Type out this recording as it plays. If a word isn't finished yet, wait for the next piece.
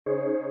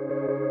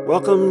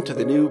Welcome to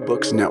the New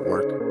Books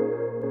Network.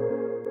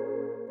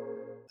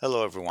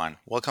 Hello, everyone.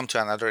 Welcome to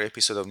another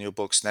episode of New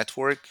Books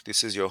Network.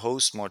 This is your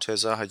host,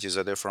 Morteza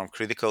Hajizadeh from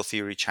Critical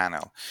Theory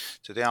Channel.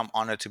 Today, I'm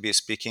honored to be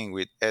speaking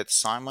with Ed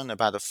Simon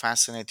about a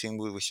fascinating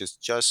book which is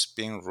just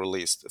being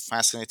released. A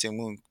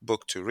fascinating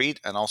book to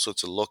read and also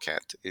to look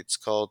at. It's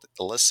called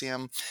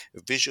Elysium, A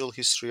Visual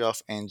History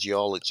of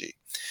Angelology.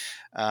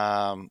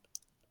 Um,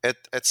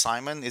 Ed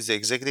Simon is the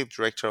executive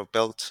director of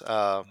Belt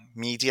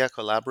Media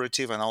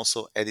Collaborative and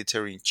also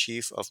editor in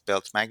chief of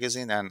Belt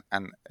Magazine and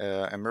an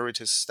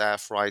emeritus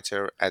staff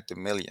writer at The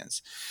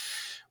Millions,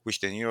 which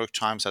the New York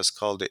Times has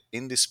called the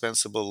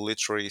indispensable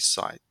literary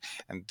site.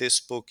 And this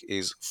book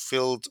is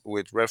filled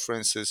with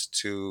references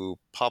to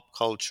pop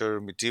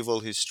culture, medieval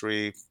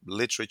history,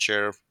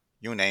 literature.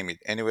 You name it.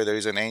 Anywhere there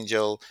is an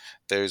angel,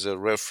 there is a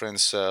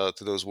reference to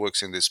those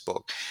works in this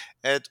book.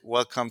 Ed,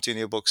 welcome to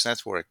New Books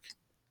Network.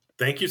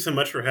 Thank you so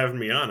much for having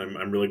me on.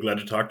 I'm really glad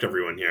to talk to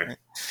everyone here.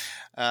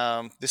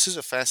 This is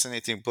a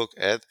fascinating book,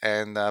 Ed.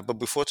 And but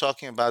before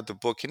talking about the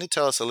book, can you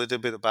tell us a little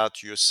bit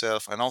about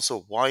yourself and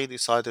also why you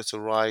decided to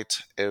write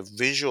a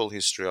visual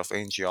history of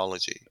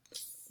angiology?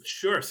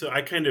 Sure. So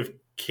I kind of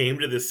came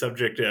to this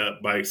subject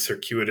by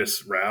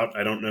circuitous route.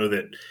 I don't know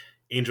that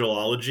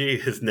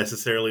angelology is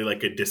necessarily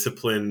like a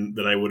discipline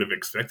that I would have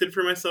expected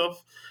for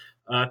myself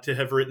to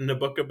have written a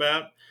book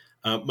about.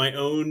 My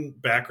own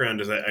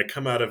background is I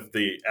come out of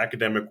the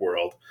academic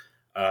world.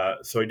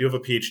 So I do have a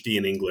PhD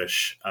in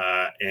English,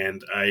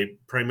 and I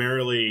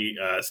primarily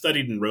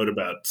studied and wrote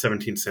about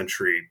 17th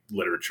century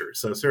literature.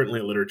 So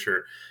certainly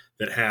literature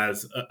that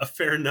has a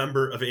fair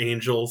number of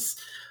angels.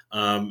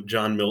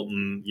 John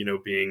Milton,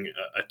 being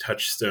a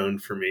touchstone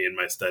for me in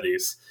my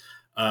studies.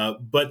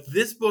 But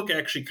this book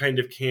actually kind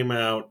of came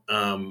out,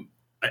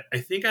 I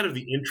think, out of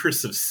the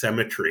interests of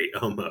symmetry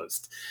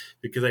almost,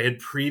 because I had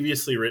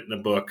previously written a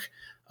book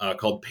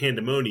called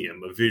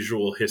Pandemonium, A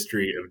Visual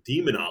History of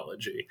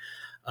Demonology.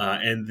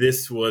 And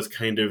this was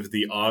kind of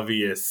the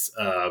obvious,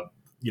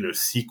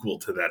 sequel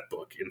to that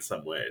book in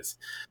some ways.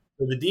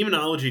 So the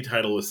demonology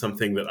title was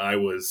something that I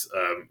was,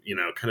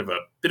 kind of a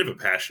bit of a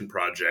passion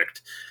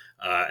project.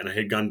 And I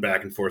had gone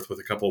back and forth with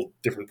a couple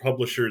different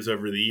publishers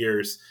over the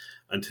years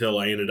until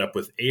I ended up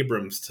with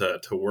Abrams to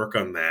work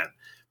on that.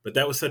 But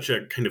that was such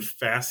a kind of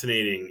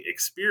fascinating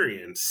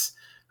experience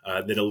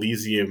that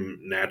Elysium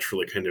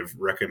naturally kind of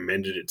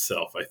recommended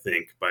itself, I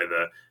think, by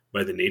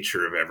the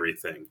nature of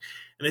everything.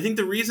 And I think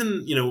the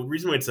reason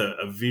why it's a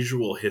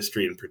visual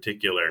history in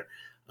particular,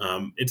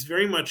 it's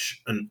very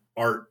much an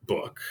art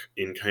book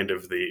in kind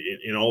of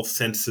in all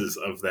senses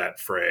of that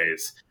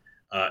phrase.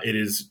 It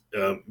is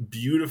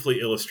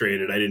beautifully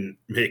illustrated. I didn't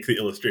make the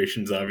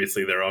illustrations,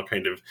 obviously. They're all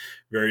kind of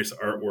various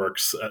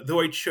artworks, though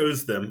I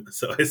chose them.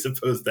 So I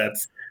suppose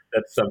that's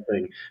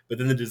something. But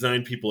then the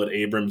design people at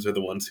Abrams are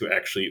the ones who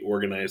actually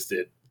organized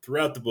it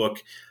throughout the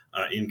book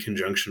in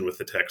conjunction with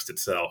the text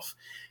itself.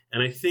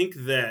 And I think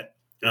that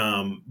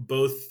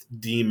both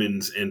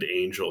demons and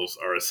angels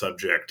are a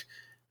subject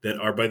that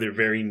are by their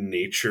very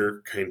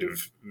nature kind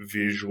of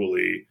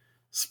visually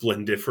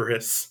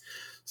splendiferous.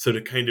 So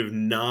to kind of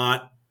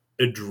not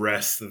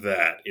address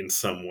that in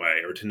some way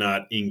or to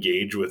not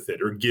engage with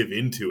it or give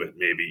into it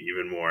maybe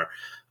even more,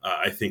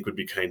 I think would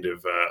be kind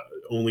of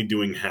only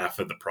doing half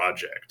of the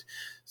project.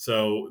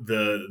 So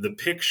the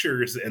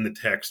pictures and the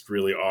text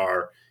really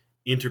are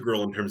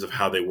integral in terms of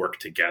how they work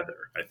together,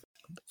 I think.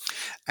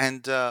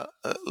 And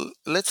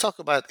let's talk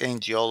about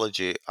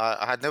angiology.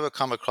 I had never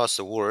come across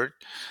the word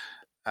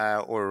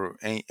or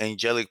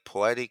angelic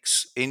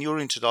poetics. In your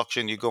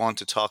introduction, you go on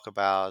to talk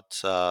about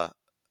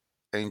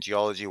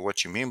angiology,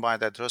 what you mean by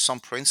that. There are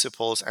some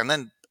principles, and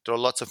then there are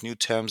lots of new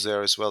terms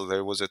there as well.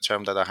 There was a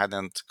term that I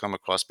hadn't come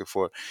across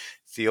before,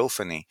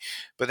 theophany.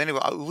 But anyway,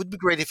 it would be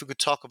great if you could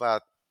talk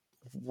about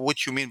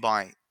what you mean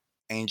by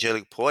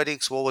angelic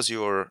poetics. What was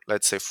your,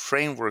 let's say,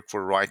 framework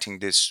for writing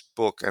this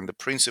book and the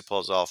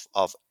principles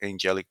of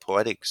angelic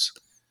poetics?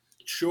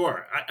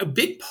 Sure. A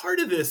big part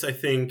of this, I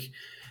think,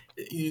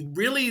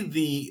 really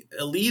the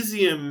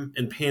Elysium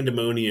and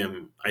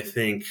Pandemonium, I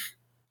think,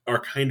 are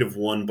kind of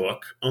one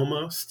book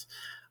almost.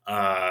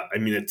 I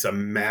mean, it's a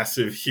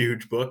massive,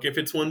 huge book if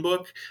it's one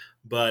book,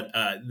 but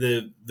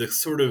the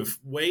sort of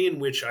way in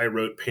which I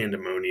wrote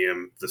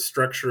Pandemonium, the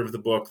structure of the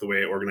book, the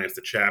way I organized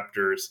the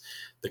chapters,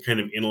 the kind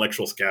of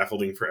intellectual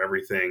scaffolding for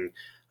everything,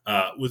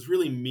 was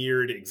really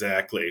mirrored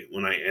exactly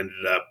when I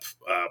ended up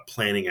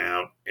planning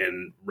out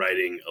and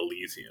writing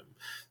Elysium.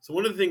 So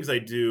one of the things I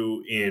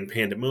do in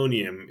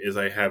Pandemonium is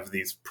I have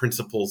these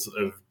principles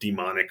of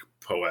demonic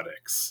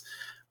poetics.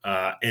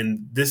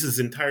 And this is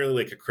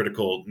entirely like a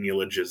critical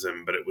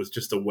neologism, but it was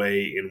just a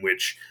way in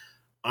which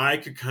I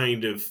could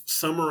kind of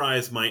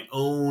summarize my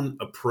own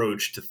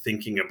approach to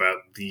thinking about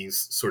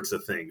these sorts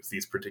of things,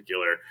 these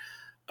particular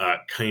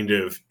kind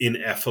of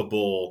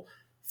ineffable,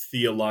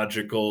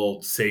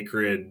 theological,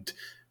 sacred,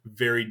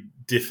 very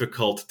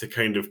difficult to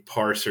kind of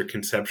parse or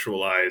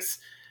conceptualize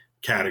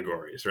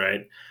categories,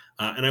 right?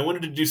 And I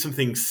wanted to do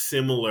something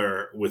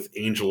similar with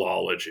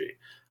angelology.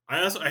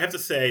 I have to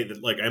say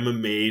that like I'm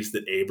amazed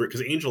that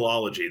because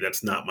angelology,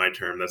 that's not my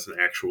term, that's an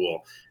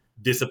actual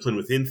discipline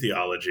within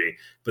theology.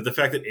 But the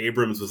fact that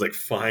Abrams was like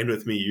fine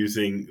with me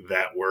using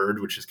that word,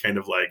 which is kind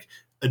of like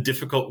a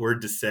difficult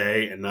word to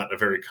say and not a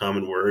very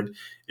common word,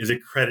 is a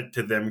credit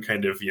to them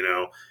kind of,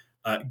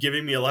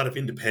 giving me a lot of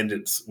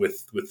independence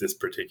with this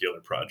particular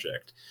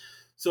project.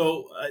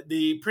 So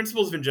the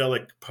principles of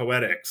angelic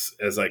poetics,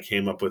 as I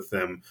came up with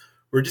them,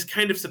 were just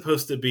kind of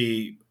supposed to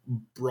be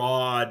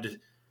broad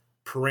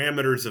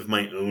parameters of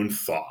my own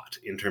thought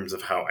in terms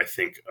of how I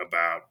think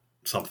about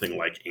something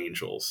like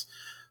angels.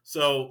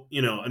 So,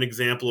 an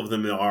example of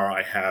them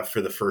I have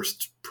for the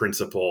first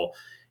principle,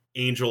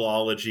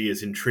 angelology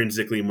is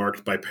intrinsically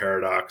marked by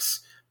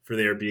paradox, for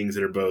they are beings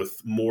that are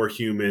both more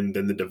human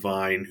than the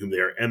divine, whom they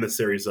are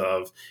emissaries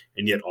of,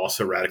 and yet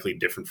also radically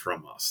different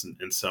from us,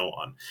 and so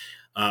on.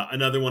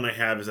 Another one I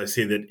have is I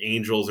say that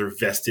angels are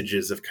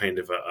vestiges of kind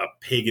of a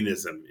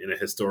paganism in a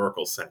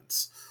historical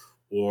sense,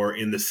 or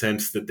in the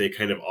sense that they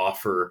kind of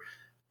offer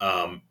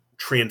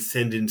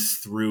transcendence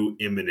through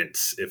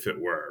immanence, if it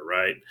were,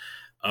 right?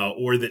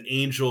 Or that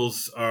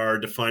angels are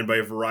defined by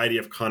a variety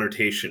of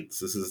connotations.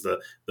 This is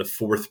the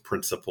fourth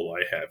principle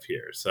I have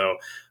here. So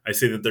I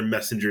say that they're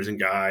messengers and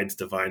guides,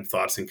 divine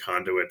thoughts and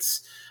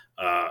conduits,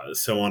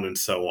 so on and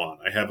so on.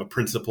 I have a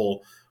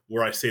principle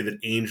where I say that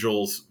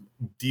angels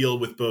deal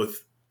with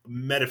both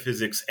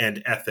metaphysics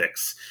and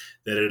ethics,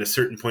 that at a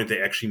certain point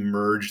they actually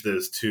merge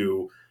those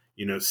two,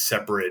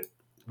 separate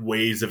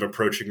ways of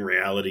approaching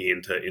reality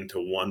into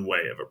one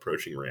way of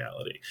approaching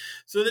reality.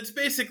 So that's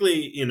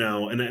basically, and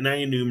I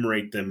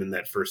enumerate them in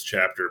that first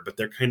chapter, but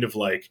they're kind of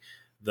like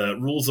the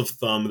rules of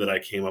thumb that I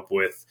came up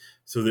with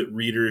so that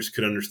readers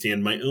could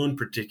understand my own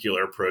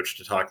particular approach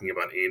to talking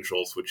about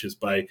angels, which is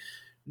by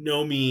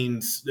no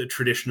means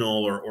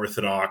traditional or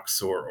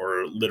orthodox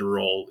or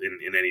literal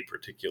in any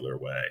particular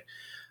way.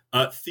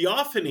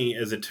 Theophany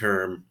as a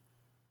term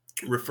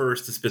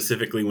refers to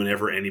specifically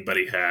whenever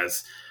anybody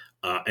has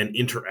an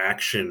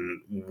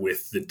interaction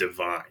with the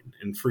divine.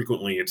 And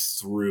frequently it's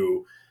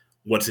through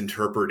what's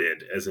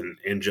interpreted as an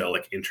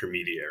angelic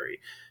intermediary.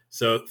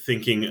 So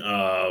thinking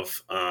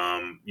of,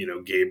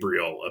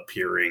 Gabriel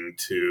appearing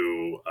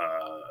to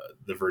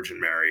the Virgin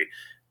Mary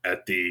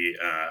at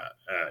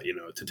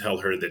to tell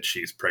her that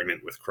she's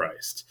pregnant with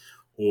Christ.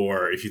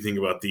 Or if you think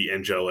about the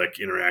angelic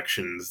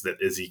interactions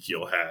that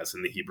Ezekiel has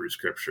in the Hebrew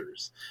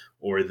scriptures,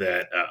 or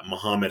that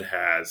Muhammad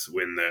has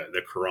when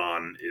the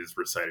Quran is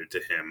recited to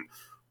him,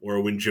 or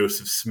when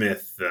Joseph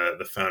Smith,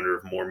 the founder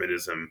of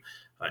Mormonism,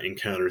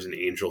 encounters an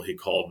angel he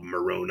called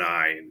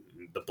Moroni, and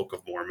the Book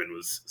of Mormon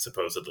was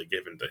supposedly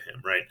given to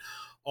him, right?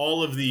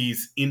 All of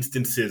these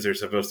instances are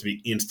supposed to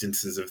be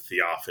instances of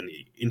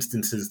theophany,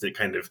 instances that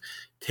kind of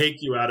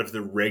take you out of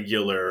the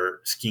regular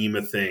scheme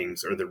of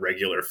things or the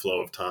regular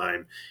flow of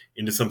time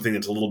into something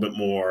that's a little bit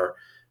more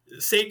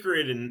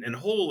sacred and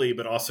holy,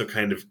 but also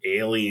kind of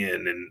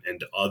alien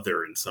and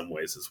other in some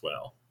ways as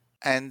well.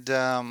 And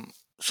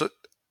so,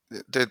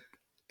 the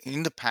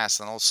in the past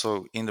and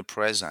also in the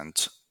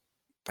present,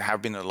 there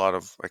have been a lot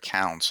of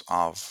accounts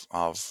of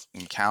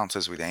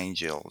encounters with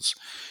angels.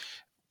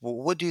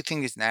 What do you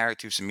think these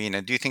narratives mean?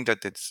 And do you think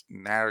that these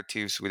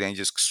narratives with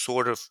angels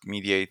sort of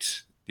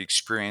mediate the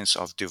experience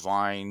of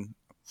divine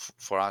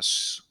for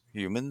us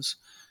humans?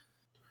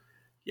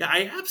 Yeah,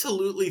 I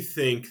absolutely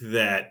think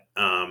that,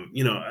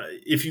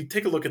 if you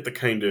take a look at the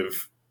kind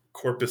of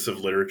corpus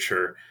of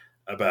literature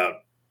about,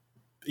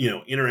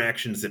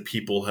 interactions that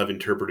people have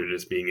interpreted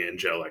as being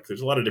angelic, there's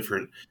a lot of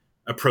different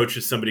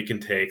approaches somebody can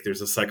take.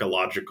 There's a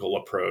psychological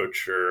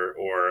approach or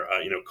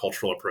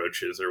cultural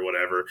approaches or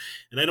whatever.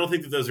 And I don't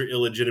think that those are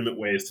illegitimate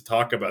ways to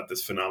talk about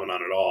this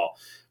phenomenon at all.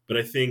 But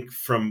I think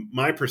from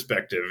my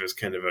perspective as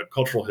kind of a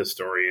cultural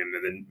historian,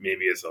 and then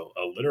maybe as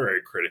a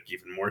literary critic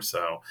even more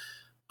so,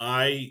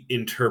 I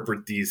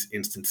interpret these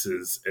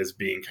instances as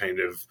being kind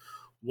of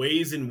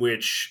ways in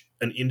which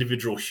an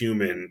individual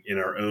human, in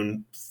our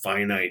own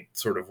finite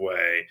sort of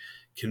way,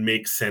 can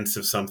make sense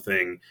of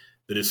something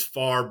that is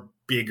far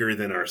bigger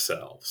than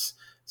ourselves.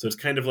 So it's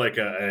kind of like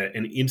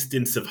an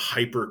instance of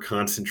hyper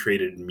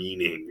concentrated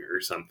meaning or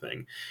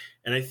something.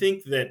 And I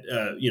think that,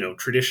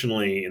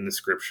 traditionally in the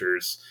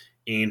scriptures,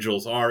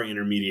 angels are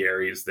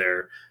intermediaries.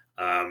 They're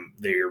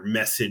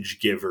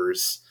message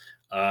givers.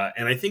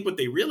 And I think what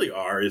they really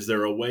are is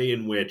they're a way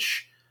in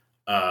which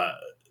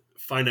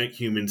finite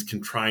humans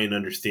can try and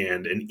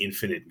understand an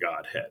infinite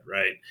Godhead,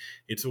 right?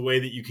 It's a way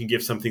that you can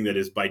give something that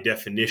is by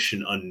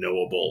definition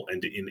unknowable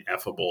and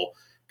ineffable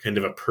kind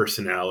of a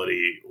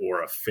personality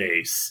or a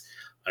face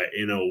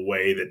in a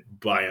way that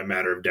by a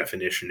matter of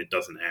definition it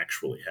doesn't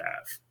actually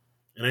have.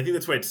 And I think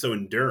that's why it's so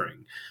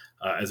enduring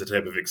as a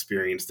type of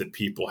experience that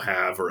people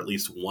have or at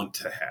least want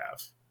to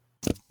have.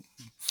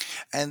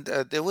 And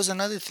there was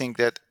another thing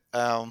that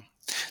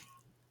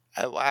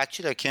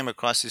I came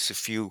across this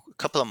a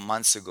couple of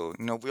months ago.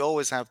 We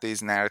always have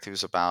these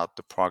narratives about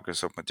the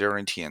progress of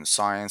modernity and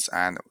science,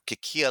 and a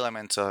key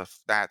element of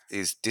that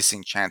is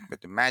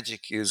disenchantment. The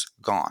magic is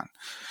gone.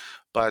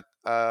 But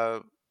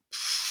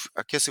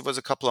I guess it was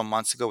a couple of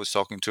months ago, I was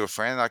talking to a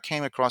friend, and I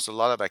came across a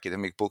lot of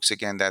academic books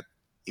again that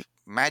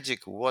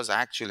magic was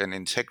actually an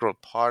integral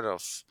part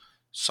of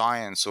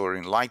science or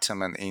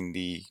enlightenment in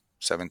the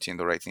 17th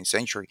or 18th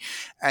century.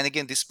 And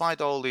again,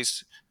 despite all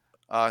these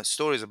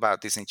stories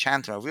about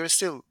disenchantment, we're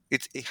still,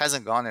 it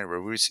hasn't gone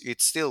anywhere.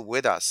 It's still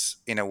with us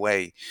in a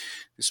way,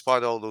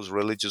 despite all those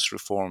religious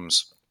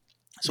reforms.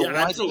 So Yeah,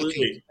 why do you think?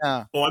 absolutely.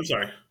 Oh, I'm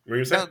sorry. What were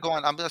you No, saying? go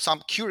on.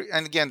 I'm curious.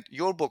 And again,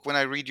 your book, when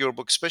I read your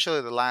book,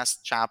 especially the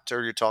last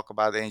chapter, you talk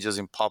about angels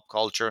in pop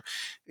culture.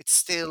 It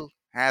still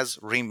has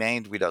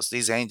remained with us.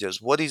 These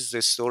angels. What is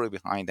the story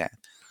behind that?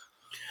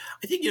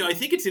 I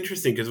think it's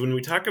interesting because when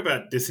we talk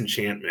about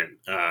disenchantment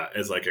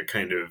as like a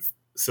kind of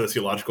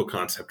sociological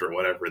concept or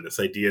whatever, this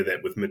idea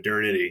that with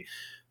modernity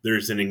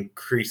there's an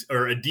increase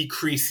or a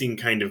decreasing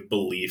kind of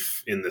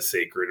belief in the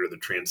sacred or the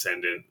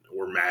transcendent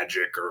or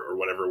magic or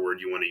whatever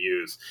word you want to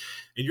use.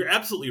 And you're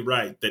absolutely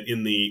right that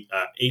in the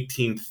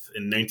 18th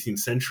and 19th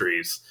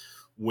centuries,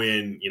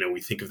 when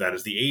we think of that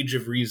as the age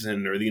of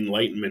reason or the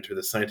Enlightenment or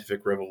the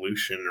scientific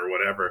revolution or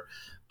whatever,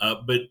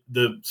 but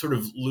the sort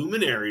of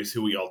luminaries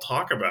who we all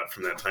talk about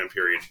from that time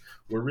period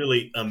were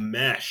really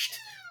enmeshed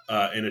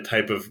in a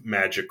type of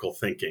magical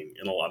thinking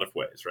in a lot of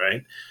ways,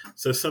 right?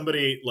 So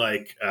somebody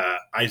like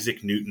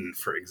Isaac Newton,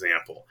 for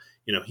example,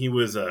 he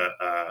was a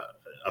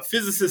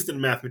physicist and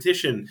a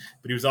mathematician,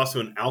 but he was also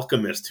an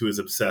alchemist who was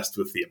obsessed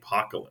with the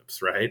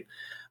apocalypse, right?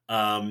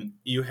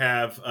 You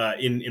have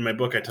in my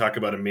book, I talk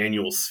about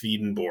Emanuel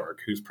Swedenborg,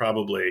 who's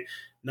probably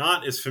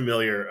not as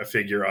familiar a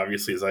figure,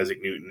 obviously, as Isaac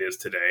Newton is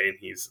today, and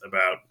he's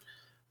about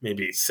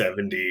maybe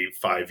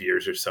 75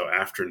 years or so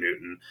after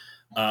Newton,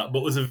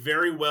 but was a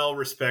very well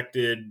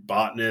respected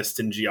botanist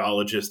and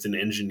geologist and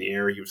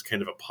engineer. He was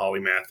kind of a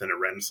polymath and a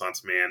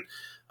Renaissance man.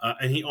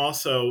 And he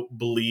also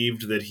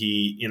believed that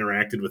he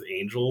interacted with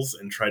angels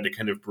and tried to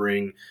kind of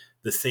bring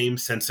the same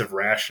sense of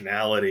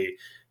rationality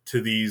to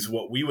these,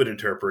 what we would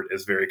interpret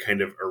as very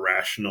kind of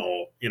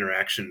irrational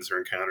interactions or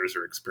encounters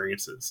or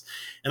experiences.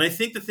 And I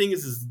think the thing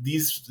is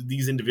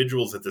these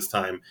individuals at this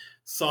time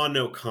saw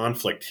no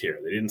conflict here.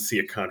 They didn't see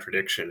a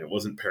contradiction. It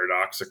wasn't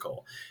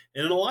paradoxical.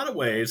 And in a lot of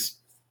ways,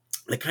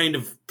 the kind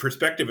of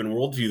perspective and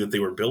worldview that they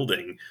were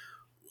building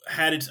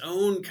had its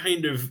own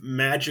kind of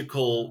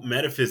magical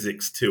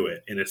metaphysics to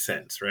it, in a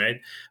sense, right?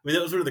 I mean,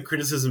 that was one of the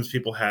criticisms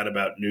people had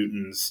about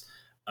Newton's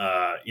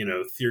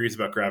theories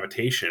about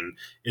gravitation,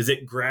 is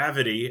that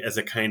gravity as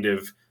a kind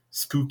of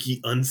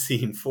spooky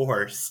unseen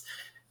force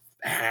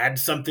had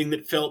something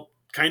that felt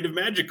kind of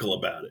magical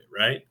about it,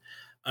 right?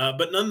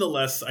 But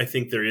nonetheless, I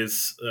think there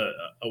is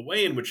a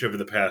way in which over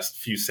the past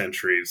few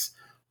centuries,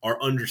 our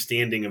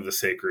understanding of the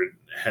sacred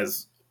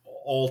has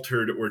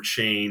altered or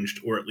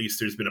changed, or at least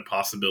there's been a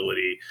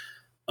possibility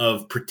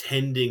of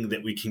pretending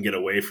that we can get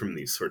away from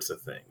these sorts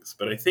of things.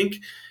 But I think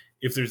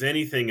if there's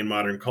anything in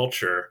modern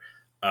culture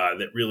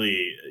that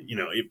really,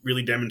 it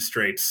really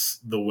demonstrates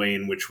the way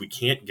in which we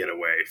can't get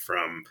away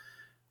from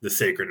the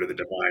sacred or the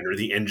divine or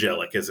the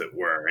angelic, as it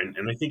were. And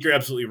I think you're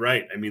absolutely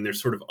right. I mean,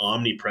 there's sort of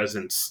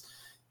omnipresence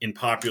in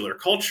popular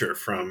culture,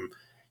 from,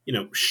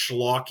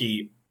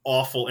 schlocky,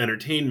 awful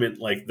entertainment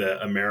like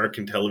the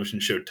American television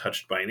show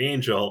Touched by an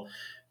Angel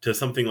to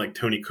something like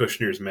Tony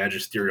Kushner's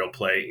magisterial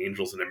play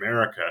Angels in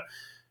America,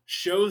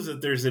 shows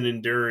that there's an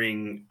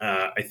enduring,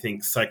 I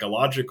think,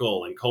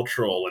 psychological and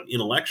cultural and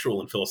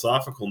intellectual and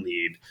philosophical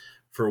need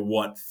for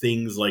what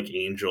things like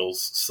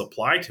angels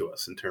supply to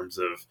us in terms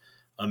of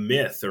a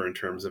myth or in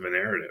terms of a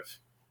narrative.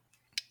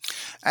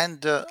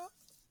 And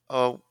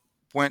uh,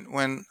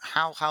 when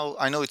how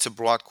I know it's a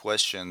broad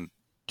question.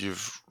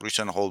 You've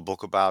written a whole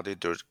book about it.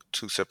 There are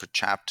two separate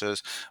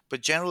chapters, but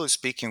generally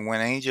speaking,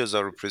 when angels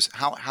are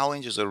how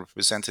angels are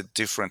represented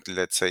differently,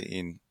 let's say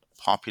in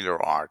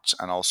popular arts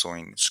and also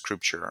in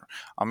scripture.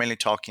 I'm mainly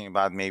talking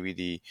about maybe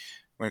the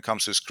when it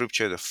comes to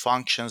scripture, the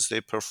functions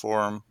they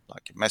perform,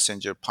 like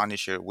messenger,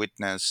 punisher,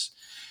 witness,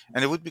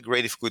 and it would be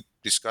great if we could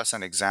discuss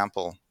an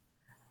example.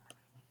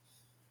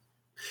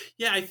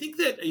 Yeah, I think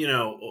that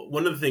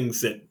one of the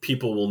things that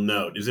people will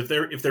note is if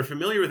they're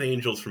familiar with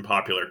angels from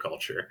popular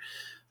culture,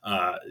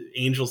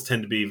 angels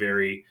tend to be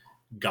very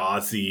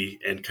gauzy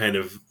and kind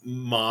of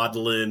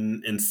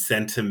maudlin and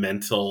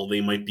sentimental.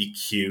 They might be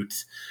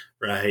cute,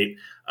 right?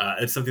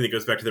 It's something that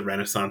goes back to the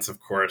Renaissance, of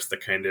course, the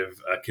kind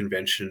of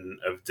convention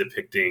of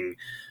depicting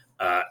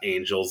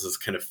angels as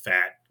kind of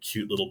fat,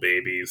 cute little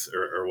babies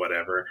or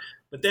whatever.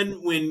 But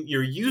then when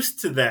you're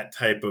used to that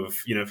type of,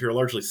 if you're a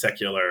largely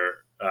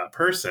secular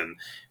person,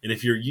 and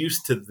if you're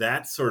used to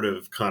that sort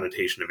of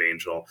connotation of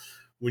angel,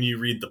 when you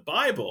read the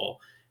Bible,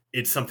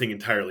 it's something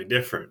entirely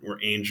different, where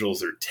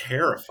angels are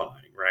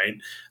terrifying, right?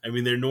 I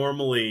mean, they're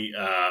normally,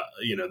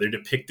 they're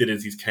depicted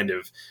as these kind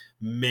of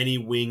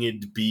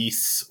many-winged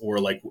beasts, or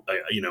like,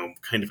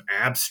 kind of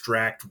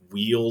abstract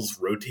wheels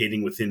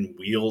rotating within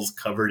wheels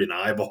covered in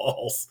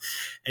eyeballs.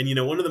 And,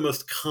 one of the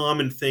most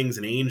common things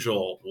an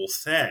angel will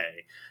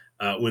say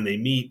when they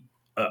meet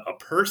a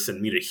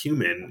person, meet a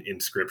human in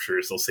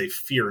scriptures, they'll say,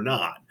 "Fear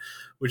not,"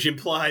 which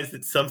implies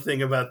that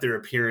something about their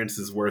appearance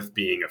is worth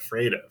being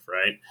afraid of,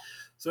 right?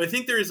 So I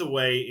think there is a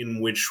way in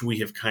which we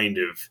have kind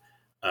of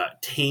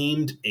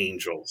tamed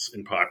angels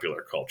in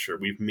popular culture.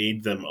 We've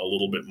made them a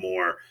little bit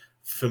more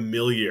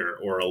familiar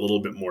or a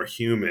little bit more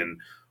human,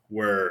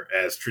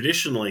 whereas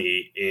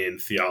traditionally in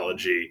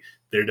theology,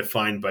 they're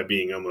defined by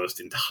being almost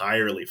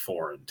entirely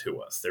foreign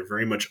to us. They're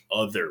very much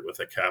other with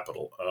a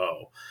capital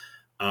O.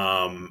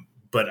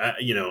 But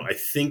I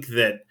think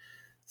that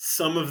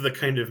some of the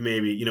kind of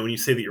maybe, when you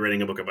say that you're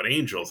writing a book about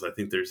angels, I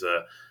think there's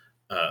a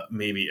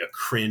maybe a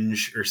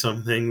cringe or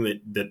something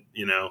that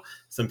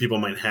some people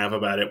might have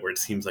about it, where it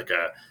seems like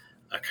a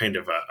kind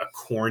of a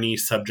corny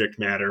subject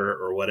matter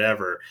or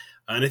whatever.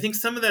 And I think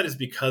some of that is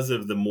because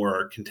of the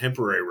more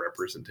contemporary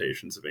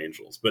representations of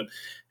angels. But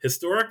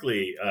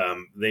historically,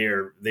 they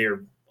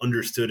are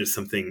understood as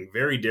something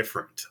very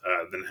different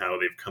than how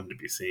they've come to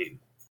be seen.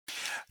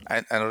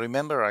 And I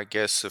remember, I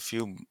guess, a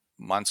few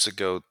months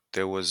ago,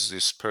 there was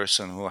this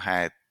person who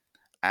had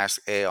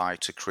asked AI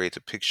to create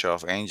a picture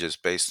of angels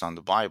based on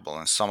the Bible,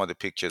 and some of the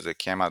pictures that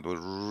came out were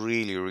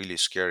really, really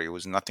scary. It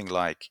was nothing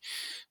like,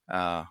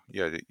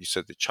 you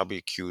said the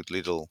chubby, cute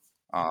little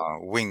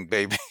winged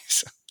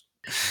babies.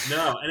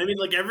 No, and I mean,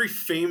 like every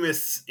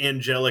famous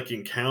angelic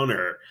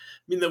encounter.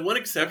 I mean, the one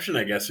exception,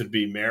 I guess, would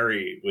be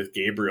Mary with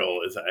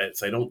Gabriel.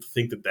 Is I don't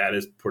think that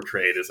is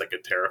portrayed as like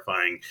a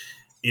terrifying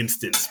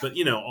instance. But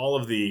all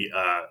of the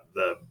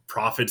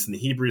prophets in the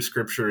Hebrew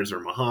scriptures, or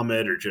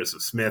Muhammad, or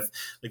Joseph Smith,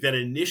 like that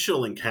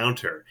initial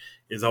encounter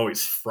is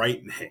always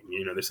frightening.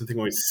 There's something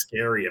always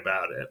scary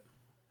about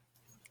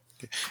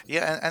it.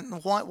 Yeah,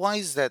 and why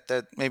is that?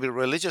 That maybe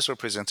religious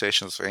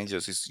representations of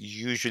angels is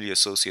usually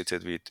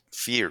associated with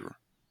fear.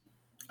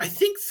 I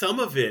think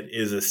some of it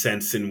is a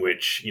sense in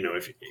which,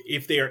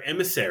 if they are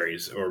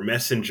emissaries or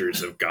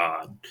messengers of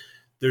God,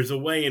 there's a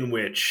way in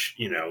which,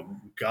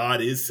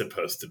 God is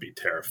supposed to be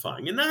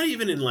terrifying, and not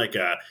even in like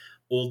a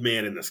old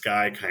man in the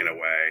sky kind of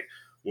way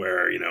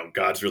where,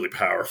 God's really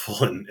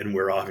powerful and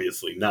we're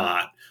obviously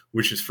not,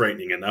 which is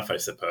frightening enough, I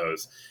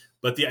suppose.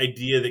 But the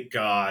idea that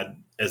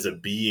God as a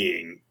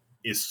being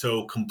is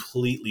so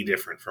completely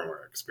different from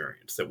our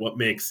experience, that what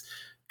makes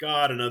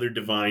God and other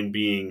divine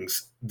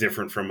beings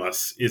different from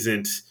us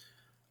isn't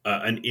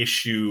an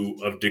issue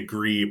of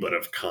degree, but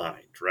of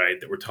kind, right?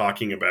 That we're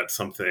talking about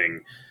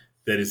something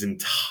that is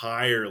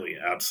entirely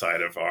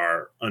outside of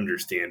our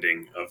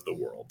understanding of the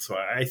world. So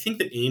I think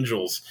that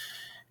angels,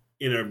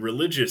 in a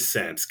religious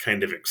sense,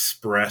 kind of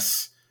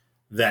express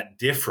that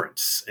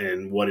difference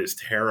and what is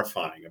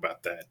terrifying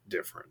about that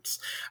difference.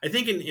 I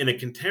think in a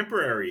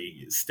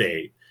contemporary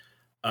state,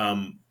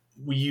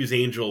 we use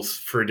angels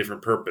for a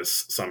different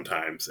purpose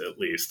sometimes, at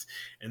least,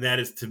 and that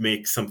is to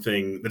make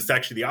something that's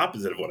actually the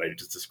opposite of what I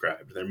just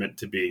described. They're meant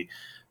to be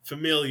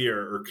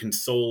familiar or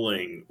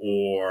consoling,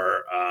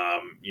 or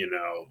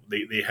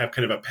they have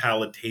kind of a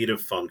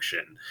palliative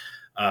function,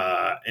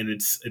 and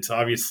it's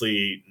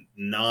obviously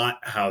not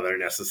how they're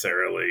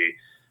necessarily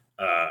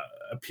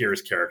appear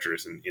as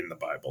characters in the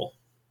Bible.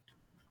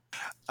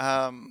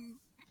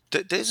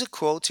 There's a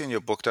quote in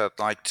your book that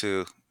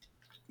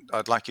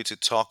I'd like you to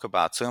talk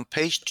about. So on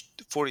page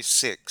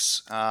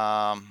 46,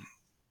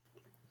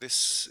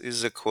 this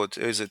is a quote,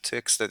 is a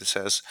text that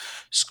says,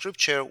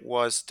 "Scripture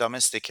was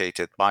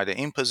domesticated by the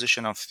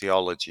imposition of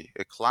theology.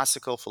 A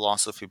classical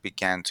philosophy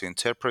began to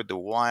interpret the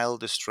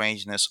wild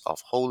strangeness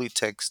of holy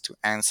text to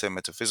answer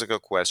metaphysical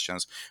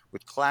questions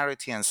with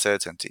clarity and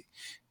certainty.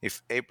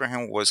 If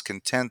Abraham was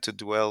content to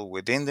dwell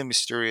within the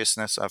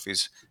mysteriousness of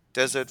his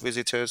desert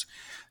visitors,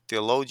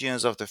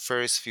 theologians of the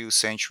first few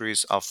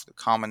centuries of the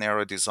Common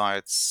Era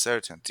desired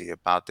certainty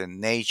about the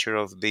nature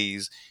of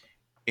these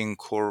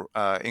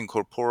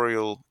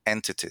incorporeal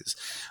entities."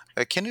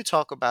 Can you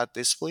talk about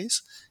this,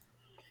 please?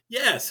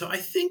 Yeah, so I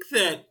think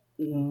that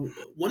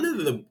one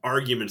of the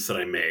arguments that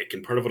I make,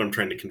 and part of what I'm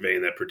trying to convey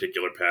in that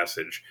particular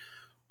passage,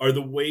 are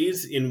the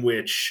ways in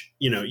which,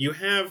 you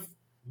have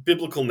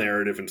biblical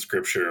narrative in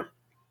scripture,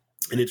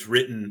 and it's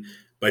written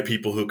by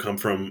people who come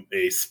from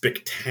a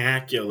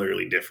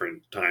spectacularly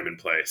different time and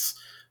place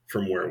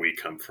from where we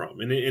come from.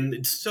 And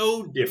it's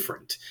so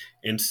different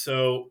and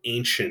so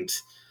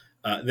ancient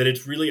that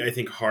it's really, I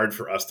think, hard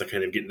for us to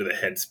kind of get into the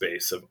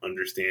headspace of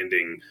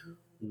understanding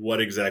what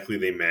exactly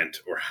they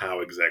meant or how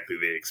exactly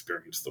they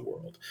experienced the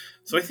world.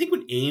 So I think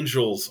when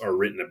angels are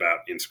written about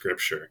in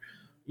scripture,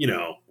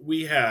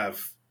 we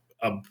have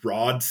a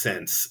broad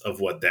sense of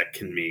what that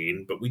can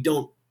mean, but we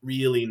don't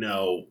really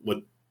know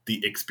what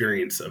the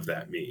experience of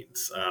that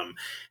means.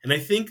 And I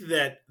think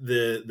that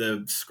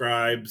the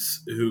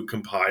scribes who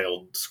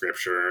compiled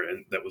scripture,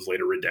 and that was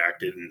later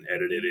redacted and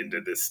edited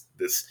into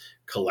this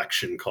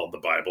collection called the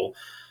Bible,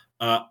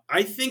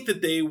 I think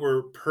that they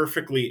were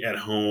perfectly at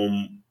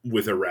home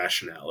with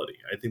irrationality.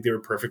 I think they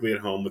were perfectly at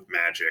home with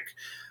magic.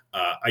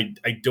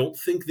 I don't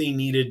think they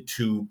needed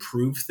to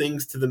prove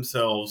things to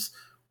themselves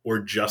or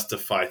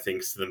justify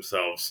things to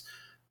themselves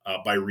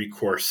by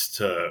recourse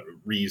to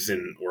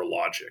reason or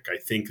logic. I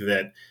think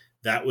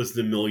that was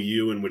the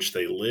milieu in which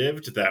they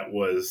lived. That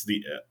was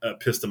the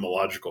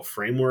epistemological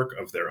framework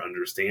of their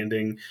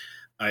understanding.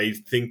 I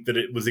think that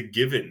it was a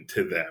given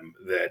to them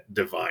that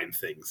divine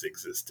things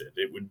existed.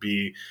 It would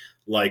be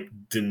like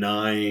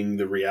denying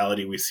the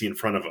reality we see in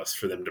front of us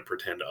for them to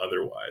pretend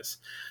otherwise.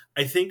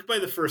 I think by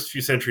the first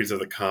few centuries of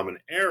the Common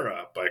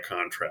Era, by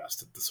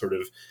contrast, at the sort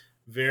of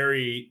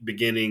very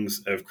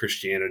beginnings of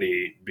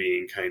Christianity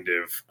being kind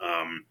of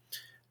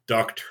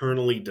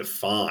doctrinally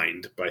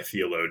defined by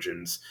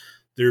theologians,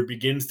 there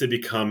begins to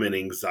become an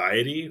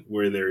anxiety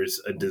where there's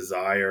a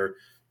desire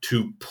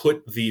to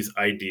put these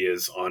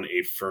ideas on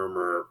a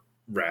firmer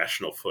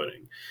rational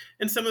footing.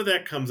 And some of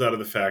that comes out of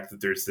the fact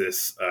that there's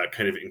this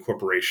kind of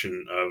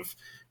incorporation of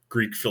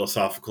Greek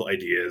philosophical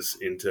ideas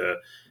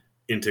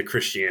into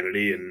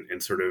Christianity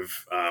and sort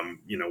of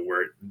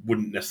where it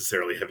wouldn't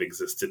necessarily have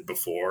existed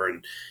before,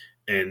 and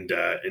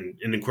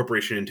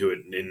incorporation into it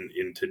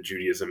into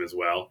Judaism as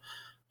well.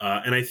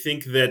 And I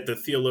think that the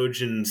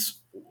theologians,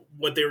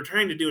 what they were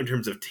trying to do in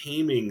terms of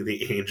taming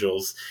the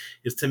angels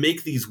is to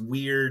make these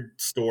weird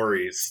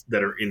stories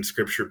that are in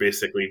scripture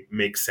basically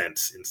make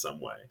sense in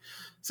some way.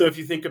 So if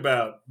you think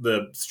about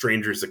the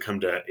strangers that come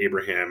to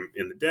Abraham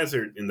in the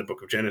desert in the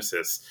book of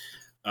Genesis,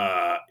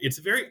 it's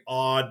a very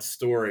odd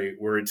story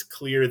where it's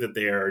clear that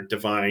they are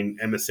divine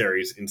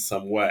emissaries in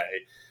some way,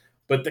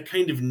 but the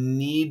kind of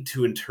need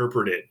to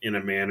interpret it in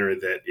a manner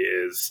that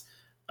is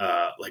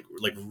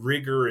like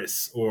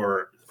rigorous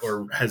or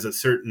has a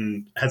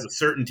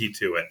certainty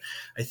to it.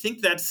 I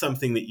think that's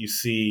something that you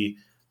see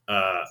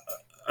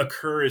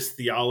occur as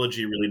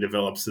theology really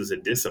develops as a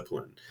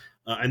discipline,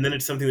 and then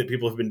it's something that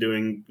people have been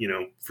doing,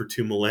 for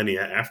 2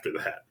 millennia after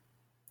that.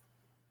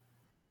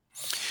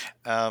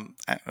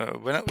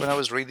 When I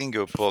was reading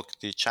your book,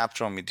 the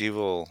chapter on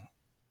medieval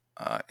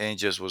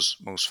ages was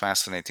most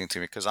fascinating to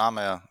me because I'm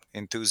an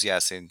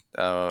enthusiast in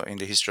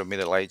the history of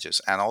Middle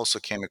Ages, and also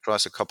came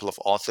across a couple of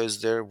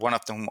authors there. One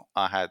of them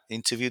I had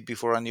interviewed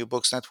before on New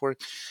Books Network.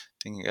 I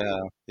think,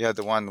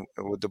 the one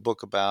with the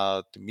book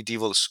about the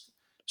medieval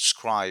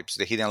scribes,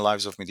 the hidden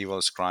lives of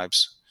medieval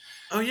scribes.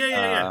 Oh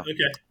yeah. Okay.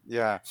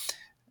 Yeah.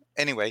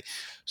 Anyway,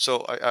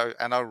 so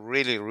I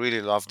really really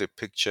love the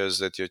pictures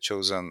that you've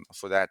chosen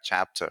for that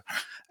chapter.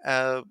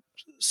 Uh,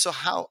 so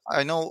how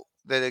I know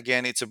that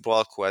again it's a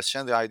broad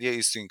question. The idea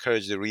is to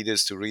encourage the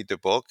readers to read the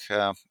book.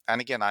 And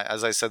again,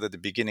 as I said at the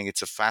beginning,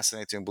 it's a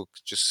fascinating book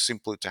just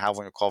simply to have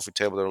on your coffee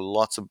table. There are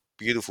lots of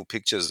beautiful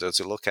pictures there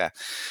to look at.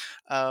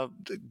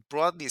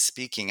 Broadly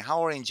speaking,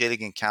 how are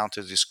angelic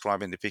encounters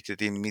described and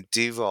depicted in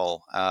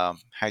medieval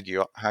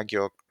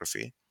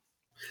hagiography?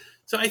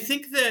 So I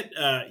think that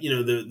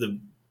the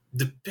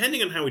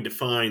depending on how we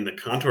define the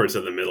contours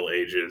of the Middle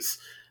Ages,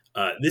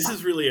 this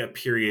is really a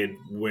period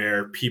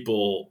where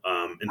people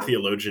and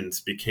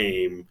theologians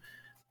became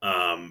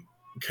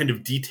kind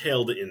of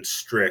detailed and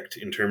strict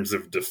in terms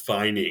of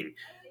defining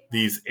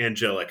these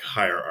angelic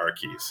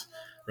hierarchies,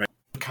 right?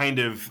 Kind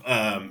of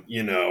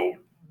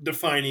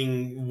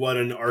defining what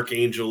an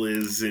archangel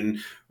is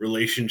in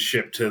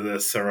relationship to the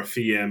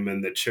seraphim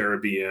and the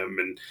cherubim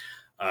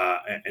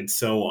and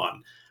so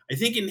on. I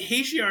think in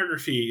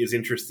hagiography is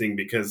interesting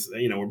because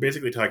we're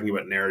basically talking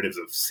about narratives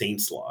of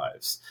saints'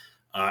 lives,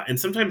 and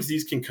sometimes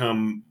these can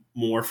come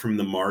more from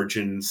the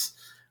margins,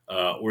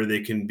 or they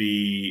can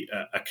be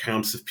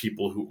accounts of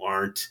people who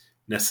aren't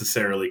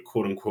necessarily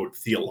quote unquote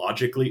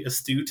theologically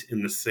astute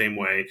in the same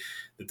way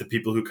that the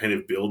people who kind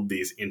of build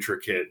these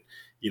intricate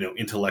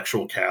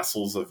intellectual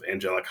castles of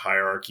angelic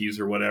hierarchies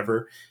or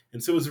whatever.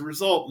 And so as a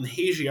result, in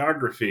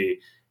hagiography,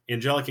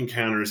 angelic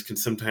encounters can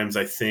sometimes,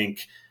 I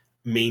think,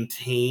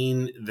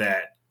 maintain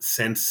that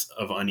sense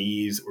of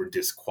unease or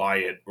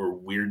disquiet or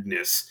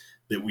weirdness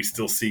that we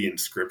still see in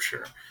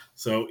scripture.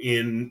 So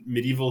in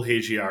medieval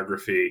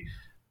hagiography,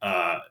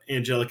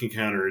 angelic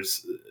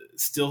encounters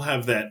still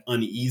have that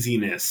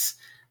uneasiness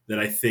that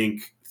I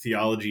think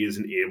theology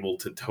isn't able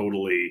to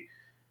totally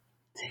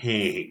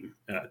tame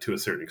to a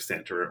certain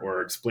extent,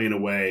 or explain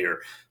away, or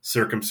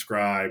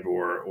circumscribe,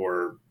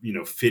 or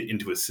fit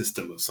into a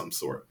system of some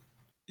sort.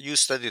 You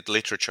studied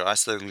literature. I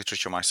studied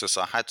literature myself,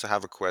 so I had to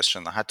have a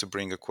question. I had to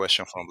bring a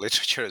question from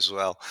literature as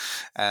well,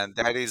 and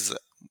that is,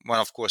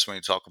 well, of course, when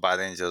you talk about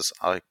angels,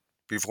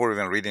 before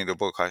even reading the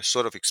book, I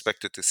sort of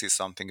expected to see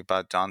something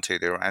about Dante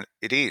there, and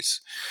it is.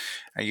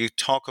 And you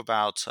talk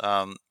about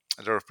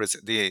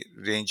the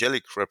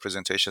angelic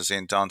representations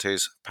in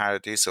Dante's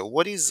Paradiso.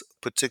 What is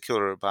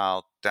particular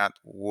about that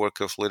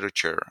work of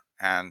literature,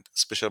 and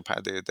especially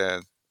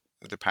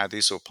the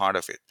Paradiso part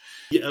of it?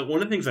 Yeah,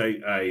 one of the things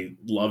I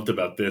loved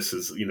about this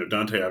is,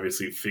 Dante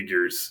obviously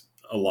figures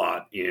a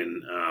lot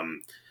in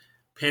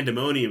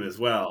Pandemonium as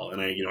well,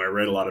 and I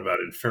read a lot about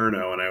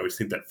Inferno, and I always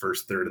think that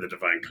first third of the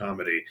Divine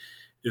Comedy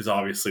is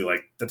obviously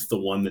like that's the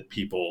one that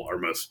people are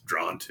most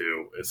drawn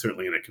to.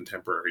 Certainly in a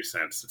contemporary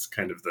sense, it's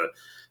kind of the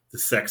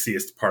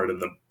sexiest part of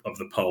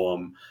the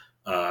poem.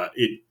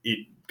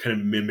 It kind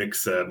of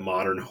mimics a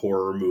modern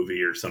horror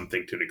movie or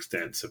something to an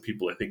extent, so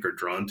people I think are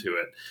drawn to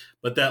it.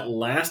 But that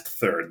last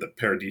third, the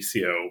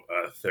Paradiso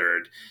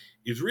third,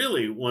 is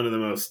really one of the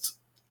most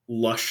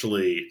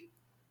lushly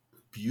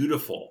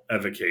beautiful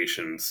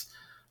evocations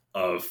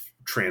of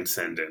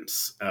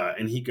transcendence,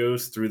 and he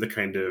goes through the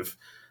kind of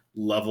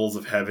levels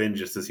of heaven,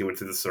 just as he went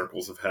through the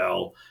circles of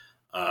hell.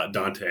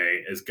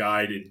 Dante is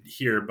guided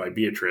here by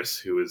Beatrice,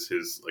 who is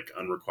his like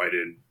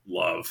unrequited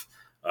love,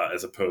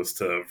 as opposed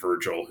to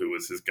Virgil, who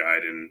was his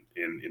guide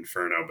in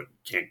Inferno, but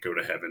can't go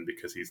to heaven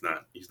because he's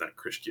not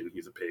Christian,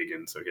 he's a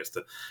pagan, so he has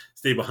to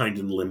stay behind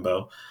in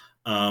limbo.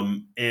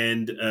 I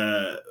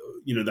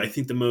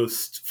think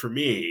for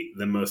me,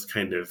 the most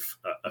kind of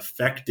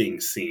affecting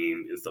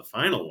scene is the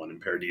final one in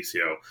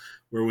Paradiso,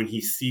 where when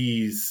he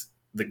sees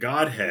the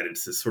Godhead,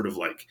 it's this sort of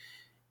like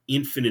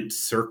infinite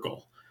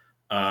circle.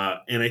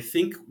 And I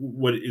think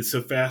what is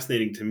so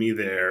fascinating to me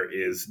there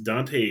is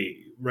Dante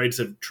writes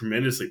a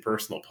tremendously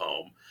personal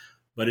poem,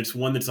 but it's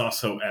one that's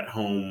also at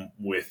home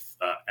with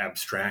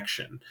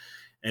abstraction,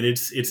 and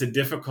it's a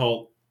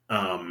difficult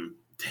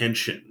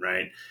tension,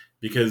 right?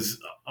 Because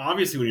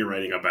obviously, when you're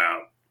writing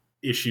about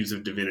issues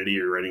of divinity,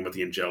 or writing about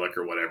the angelic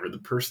or whatever, the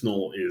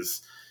personal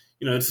is,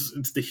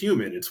 it's the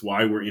human. It's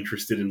why we're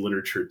interested in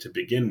literature to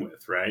begin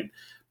with, right?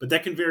 But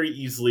that can very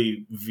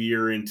easily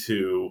veer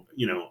into,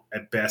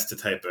 at best a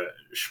type of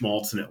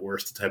schmaltz and at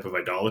worst a type of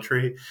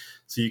idolatry.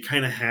 So you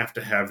kind of have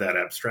to have that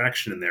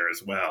abstraction in there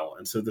as well.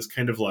 And so this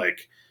kind of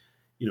like,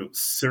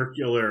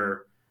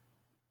 circular,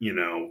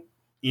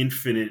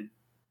 infinite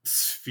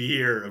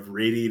sphere of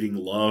radiating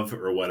love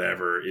or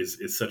whatever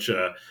is such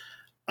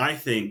I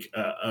think,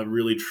 a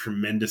really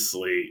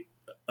tremendously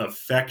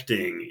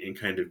affecting and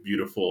kind of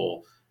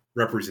beautiful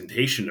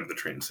representation of the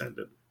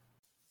transcendent.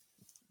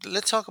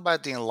 Let's talk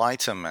about the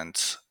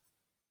Enlightenment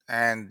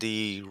and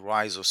the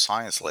rise of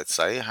science. Let's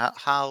say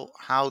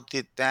how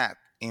did that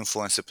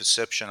influence the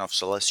perception of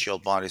celestial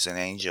bodies and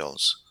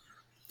angels?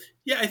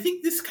 Yeah, I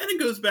think this kind of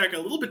goes back a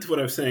little bit to what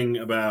I was saying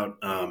about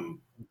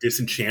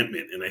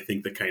disenchantment, and I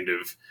think the kind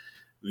of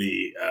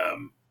the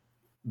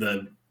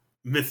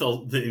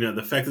mythal,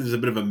 the fact that there's a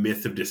bit of a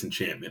myth of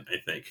disenchantment. I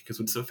think because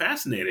what's so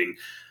fascinating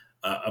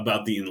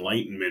about the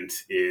Enlightenment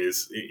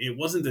is it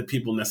wasn't that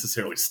people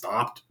necessarily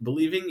stopped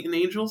believing in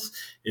angels.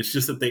 It's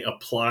just that they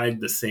applied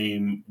the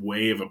same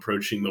way of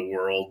approaching the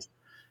world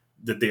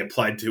that they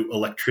applied to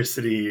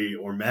electricity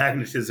or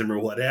magnetism or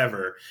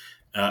whatever,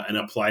 and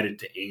applied it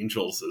to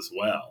angels as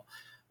well.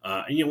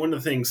 And one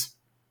of the things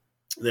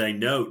that I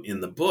note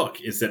in the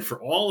book is that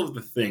for all of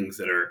the things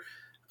that are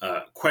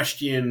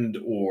questioned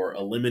or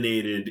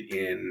eliminated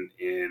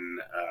in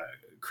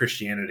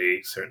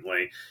Christianity,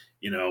 certainly,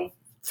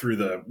 through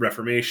the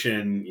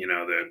Reformation,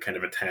 the kind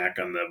of attack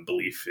on the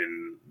belief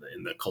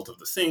in the cult of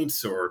the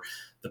saints or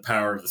the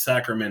power of the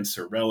sacraments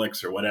or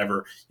relics or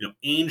whatever,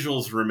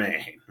 angels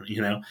remain.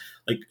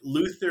 Like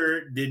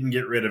Luther didn't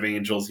get rid of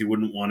angels; he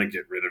wouldn't want to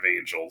get rid of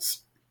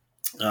angels,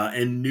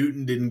 and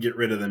Newton didn't get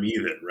rid of them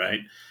either,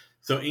 right?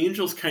 So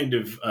angels kind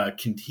of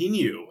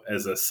continue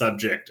as a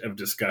subject of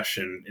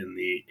discussion in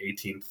the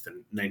 18th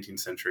and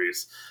 19th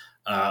centuries,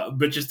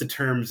 but just the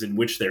terms in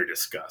which they're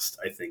discussed,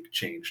 I think,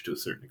 changed to a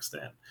certain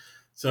extent.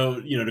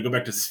 So, to go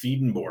back to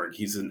Swedenborg,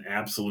 he's an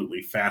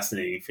absolutely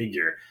fascinating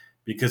figure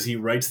because he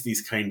writes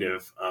these kind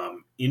of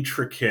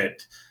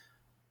intricate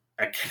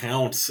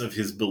accounts of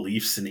his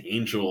beliefs in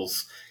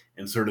angels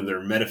and sort of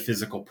their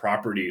metaphysical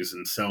properties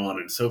and so on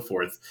and so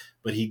forth.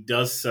 But he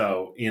does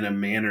so in a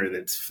manner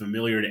that's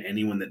familiar to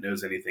anyone that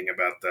knows anything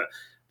about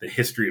the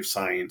history of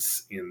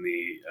science in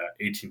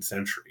the 18th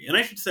century. And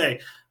I should say,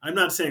 I'm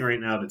not saying right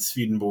now that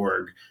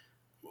Swedenborg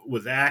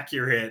was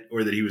accurate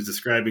or that he was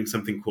describing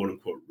something quote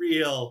unquote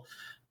real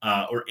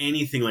or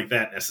anything like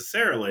that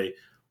necessarily.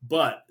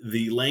 But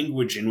the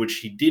language in which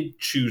he did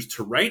choose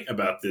to write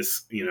about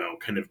this,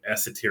 kind of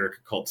esoteric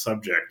occult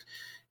subject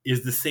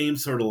is the same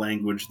sort of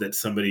language that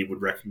somebody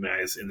would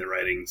recognize in the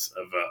writings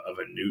of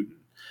a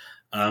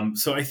Newton.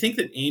 So I think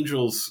that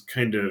angels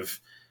kind of,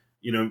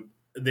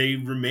 they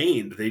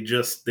remained. They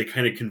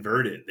kind of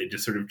converted. They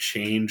just sort of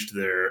changed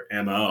their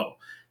MO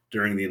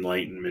during the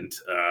Enlightenment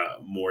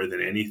more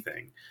than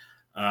anything.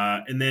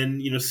 And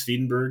then,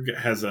 Swedenborg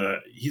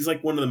he's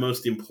like one of the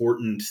most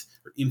important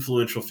or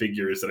influential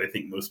figures that I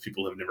think most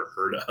people have never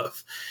heard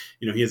of.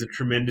 He has a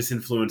tremendous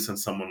influence on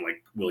someone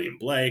like William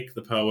Blake,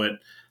 the poet.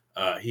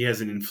 He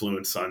has an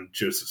influence on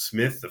Joseph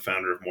Smith, the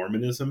founder of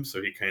Mormonism.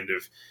 So he kind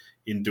of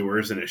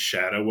endures in a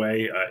shadow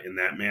way in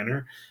that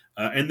manner.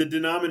 And the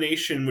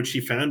denomination which he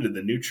founded,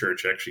 the New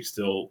Church, actually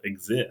still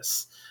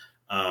exists.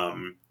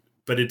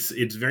 But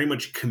it's very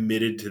much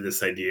committed to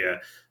this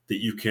idea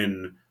that you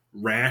can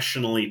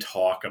rationally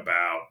talk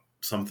about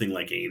something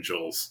like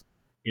angels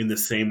in the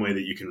same way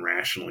that you can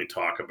rationally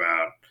talk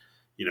about,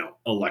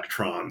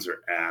 electrons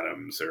or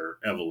atoms or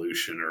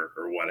evolution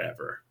or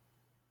whatever.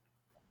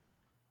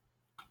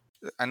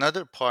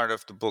 Another part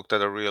of the book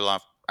that I really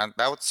love, and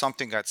that was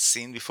something I'd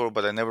seen before,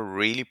 but I never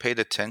really paid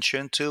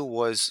attention to,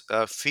 was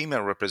a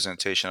female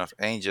representation of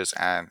angels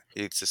and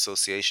its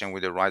association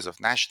with the rise of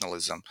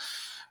nationalism.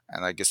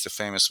 And I guess the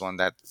famous one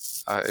that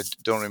I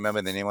don't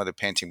remember the name of the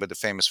painting, but the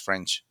famous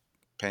French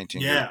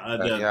painting. Yeah,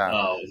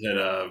 Yeah. is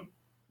it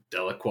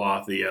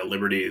Delacroix, the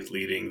Liberty is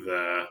leading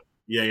the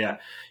yeah.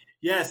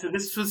 So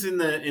this was in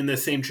the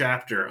same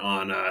chapter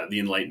on the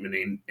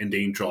Enlightenment and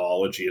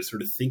angelology, is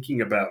sort of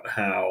thinking about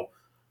how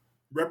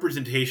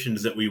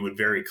representations that we would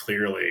very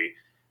clearly,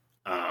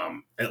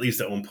 at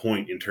least at one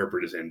point,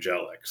 interpret as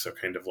angelic. So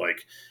kind of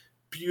like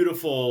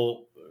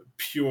beautiful,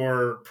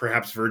 pure,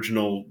 perhaps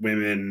virginal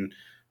women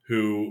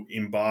who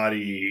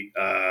embody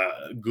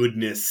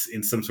goodness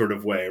in some sort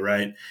of way,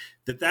 right?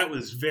 That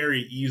was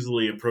very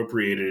easily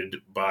appropriated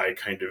by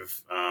kind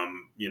of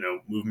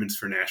movements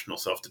for national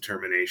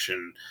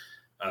self-determination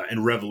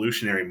and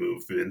revolutionary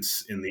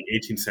movements in the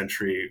 18th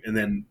century, and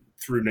then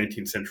through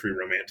 19th century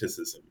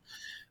Romanticism.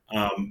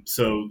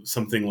 So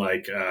something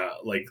like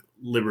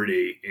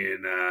Liberty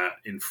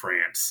in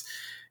France,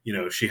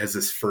 she has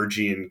this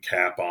Phrygian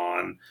cap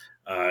on.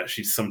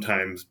 She's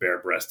sometimes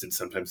bare-breasted,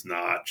 sometimes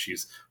not.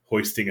 She's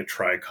hoisting a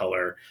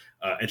tricolor,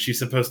 and she's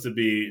supposed to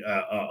be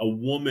a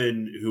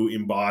woman who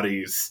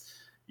embodies,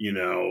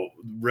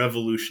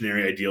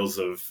 revolutionary ideals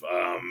of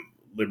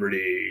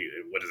liberty.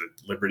 What is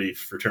it? Liberty,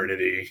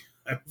 fraternity.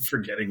 I'm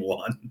forgetting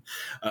one.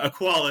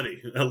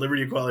 Equality,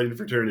 liberty, equality, and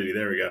fraternity.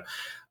 There we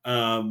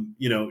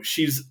go.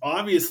 She's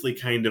obviously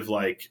kind of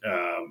like,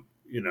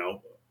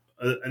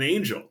 an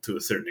angel to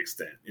a certain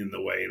extent in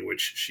the way in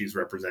which she's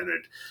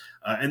represented.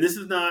 And this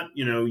is not,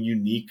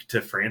 unique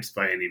to France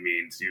by any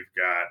means. You've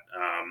got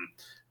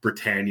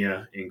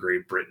Britannia in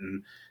Great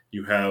Britain.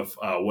 You have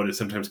what is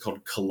sometimes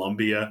called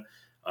Columbia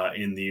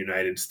in the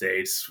United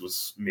States,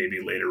 was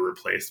maybe later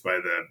replaced by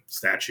the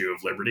Statue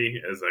of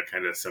Liberty as a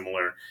kind of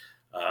similar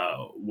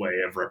way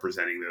of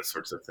representing those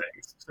sorts of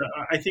things. So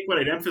I think what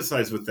I'd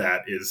emphasize with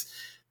that is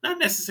not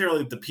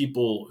necessarily the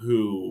people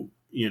who,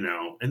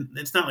 and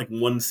it's not like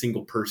one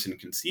single person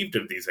conceived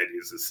of these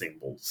ideas as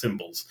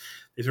symbols.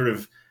 They sort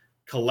of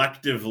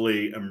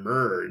collectively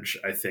emerge,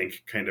 I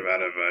think, kind of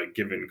out of a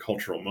given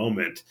cultural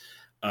moment.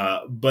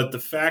 But the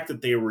fact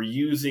that they were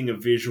using a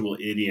visual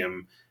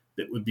idiom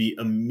that would be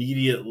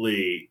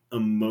immediately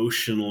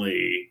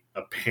emotionally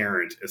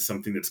apparent as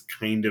something that's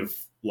kind of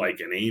like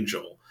an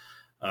angel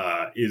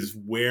is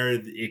where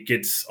it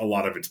gets a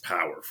lot of its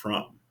power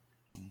from.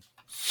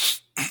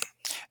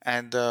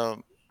 And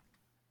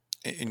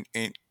in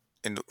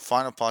the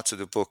final parts of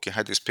the book, you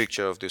had this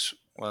picture of this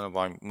one of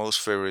my most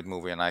favorite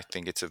movie, and I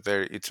think it's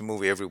a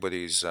movie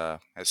everybody's has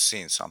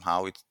seen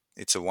somehow.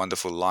 It's a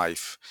Wonderful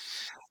Life,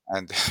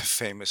 and the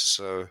famous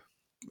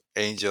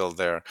angel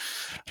there.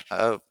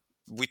 Uh,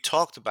 we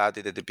talked about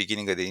it at the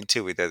beginning of the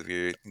interview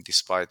that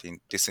despite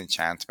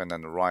disenchantment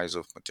and the rise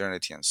of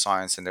modernity and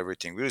science and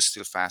everything, we were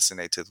still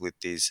fascinated with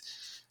these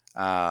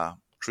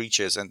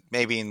creatures. And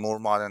maybe in more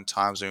modern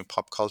times or in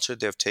pop culture,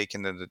 they've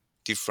taken a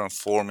different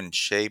form and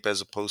shape as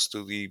opposed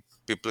to the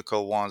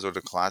biblical ones or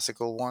the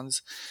classical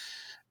ones.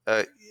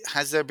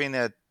 Has there been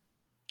a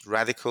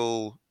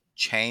radical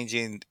change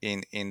in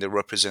the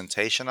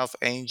representation of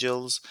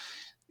angels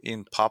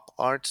in pop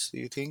art, do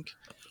you think?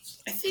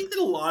 I think that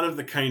a lot of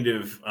the kind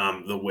of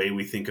the way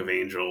we think of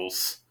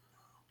angels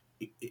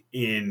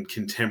in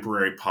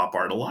contemporary pop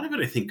art, a lot of it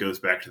I think goes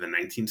back to the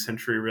 19th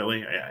century,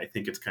 really. I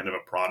think it's kind of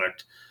a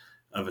product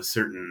of a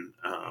certain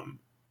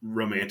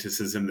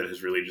romanticism that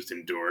has really just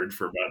endured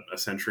for about a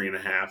century and a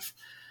half.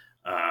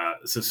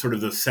 So sort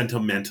of the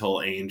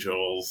sentimental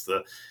angels,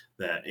 the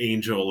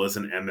angel as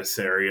an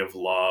emissary of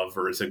love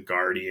or as a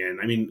guardian.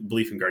 I mean,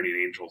 belief in guardian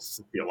angels is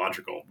a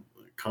theological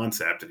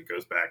concept, and it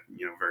goes back,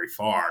 very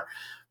far.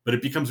 But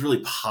it becomes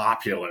really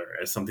popular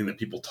as something that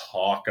people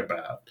talk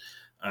about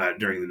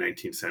during the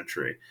 19th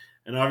century.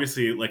 And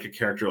obviously, like a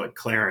character like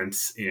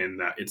Clarence in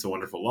It's a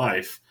Wonderful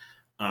Life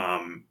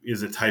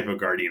is a type of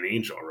guardian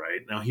angel,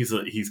 right? Now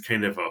he's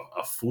kind of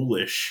a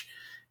foolish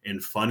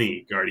and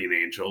funny guardian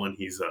angel, and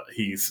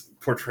he's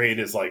portrayed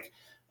as like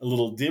a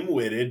little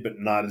dim-witted, but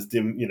not as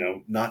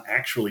not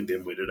actually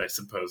dim-witted, I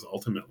suppose,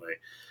 ultimately.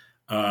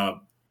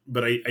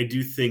 But I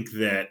do think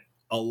that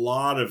a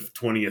lot of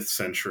 20th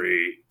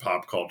century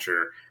pop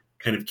culture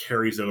kind of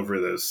carries over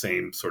those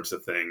same sorts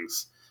of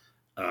things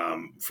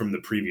from the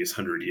previous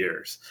 100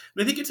 years.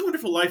 And I think It's a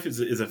Wonderful Life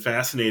is a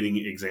fascinating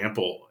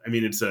example. I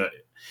mean, it's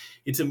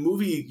a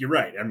movie, you're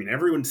right. I mean,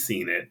 everyone's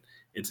seen it.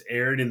 It's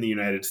aired in the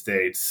United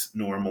States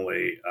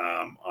normally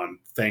on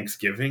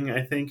Thanksgiving,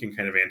 I think, in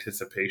kind of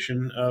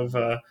anticipation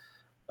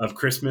of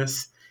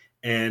Christmas.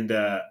 And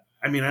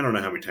I mean, I don't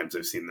know how many times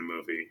I've seen the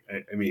movie.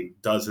 I mean,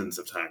 dozens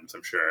of times,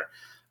 I'm sure.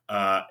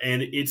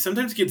 And it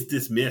sometimes gets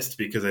dismissed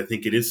because I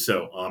think it is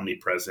so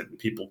omnipresent, and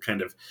people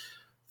kind of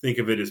think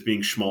of it as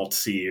being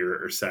schmaltzy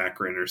or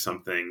saccharine or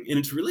something. And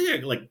it's really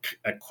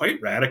a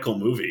quite radical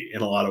movie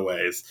in a lot of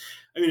ways.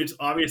 I mean,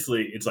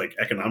 it's like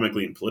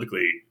economically and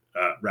politically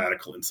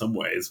radical in some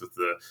ways, with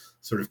the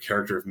sort of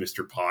character of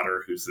Mr.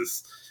 Potter, who's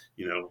this,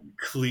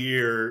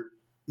 clear,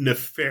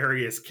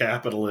 nefarious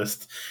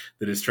capitalist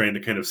that is trying to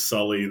kind of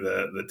sully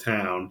the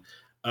town.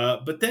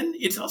 But then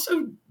it's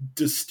also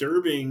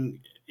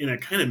disturbing in a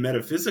kind of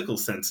metaphysical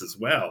sense as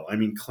well. I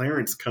mean,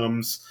 Clarence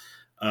comes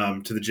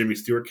to the Jimmy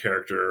Stewart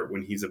character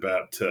when he's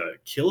about to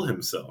kill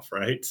himself,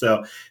 right?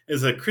 So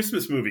as a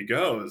Christmas movie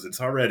goes, it's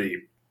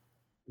already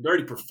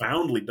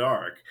profoundly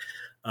dark.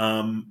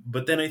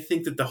 But then I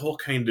think that the whole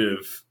kind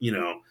of,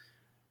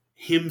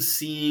 him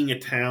seeing a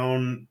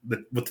town,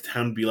 what the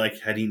town would be like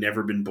had he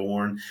never been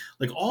born.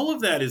 Like all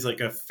of that is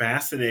like a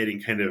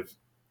fascinating kind of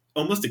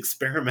almost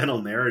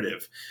experimental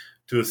narrative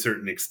to a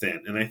certain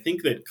extent. And I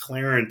think that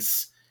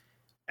Clarence,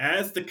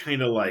 as the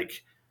kind of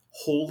like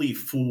holy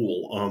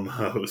fool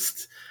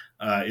almost,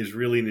 is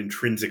really an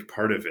intrinsic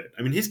part of it.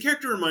 I mean, his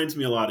character reminds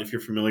me a lot, if you're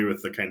familiar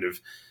with the kind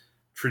of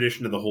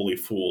tradition of the holy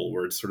fool,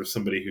 where it's sort of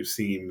somebody who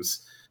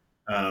seems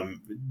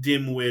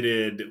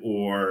dim-witted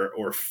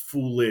or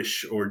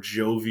foolish or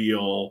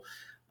jovial,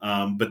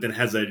 but then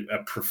has a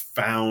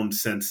profound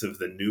sense of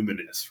the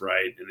numinous,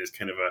 right? And is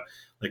kind of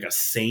a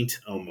saint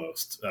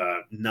almost,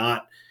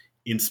 not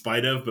in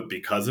spite of, but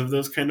because of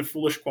those kind of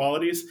foolish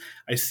qualities.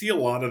 I see a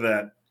lot of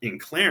that in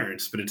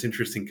Clarence, but it's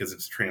interesting because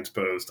it's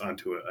transposed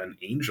onto an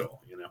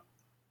angel, you know.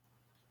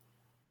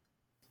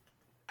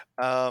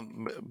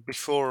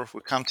 Before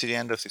we come to the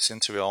end of this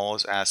interview, I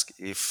always ask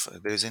if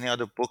there's any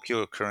other book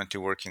you're currently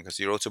working, because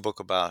you wrote a book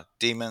about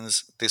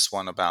demons, this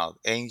one about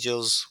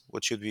angels.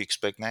 What should we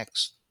expect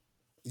next?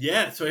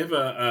 Yeah, so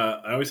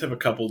I always have a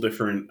couple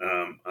different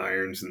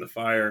irons in the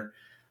fire.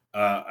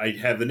 I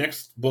have the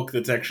next book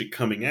that's actually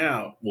coming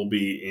out will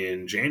be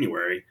in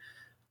January,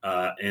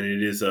 and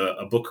it is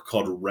a book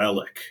called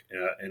Relic,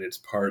 and it's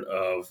part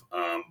of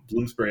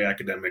Bloomsbury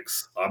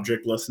Academics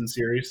Object Lesson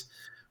Series,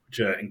 which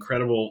is an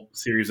incredible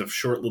series of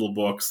short little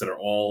books that are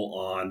all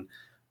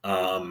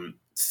on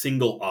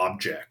single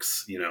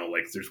objects. You know,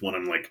 like there's one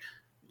on like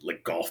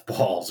golf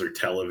balls or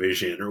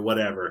television or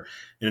whatever,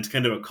 and it's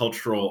kind of a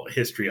cultural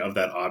history of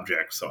that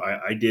object. So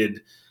I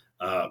did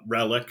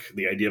Relic,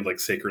 the idea of like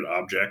sacred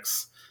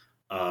objects,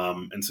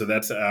 and so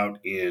that's out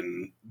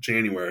in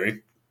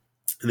January.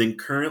 And then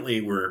currently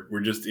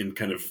we're just in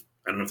kind of,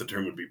 I don't know if the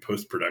term would be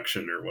post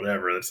production or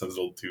whatever. That sounds a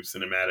little too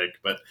cinematic,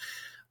 but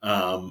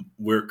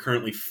we're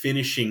currently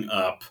finishing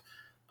up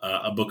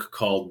a book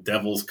called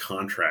Devil's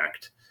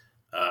Contract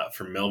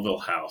from Melville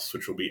House,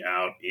 which will be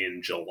out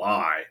in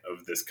July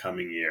of this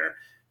coming year.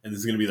 And this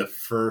is going to be the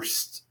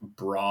first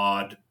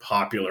broad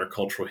popular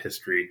cultural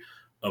history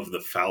of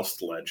the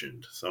Faust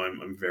legend. So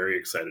I'm very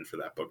excited for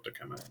that book to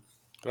come out.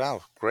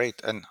 Wow,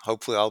 great. And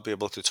hopefully I'll be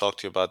able to talk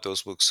to you about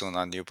those books soon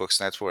on New Books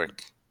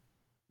Network.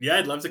 Yeah,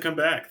 I'd love to come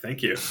back.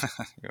 Thank you.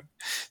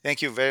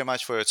 Thank you very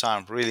much for your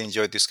time. Really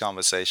enjoyed this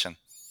conversation.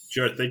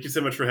 Sure. Thank you so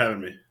much for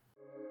having me.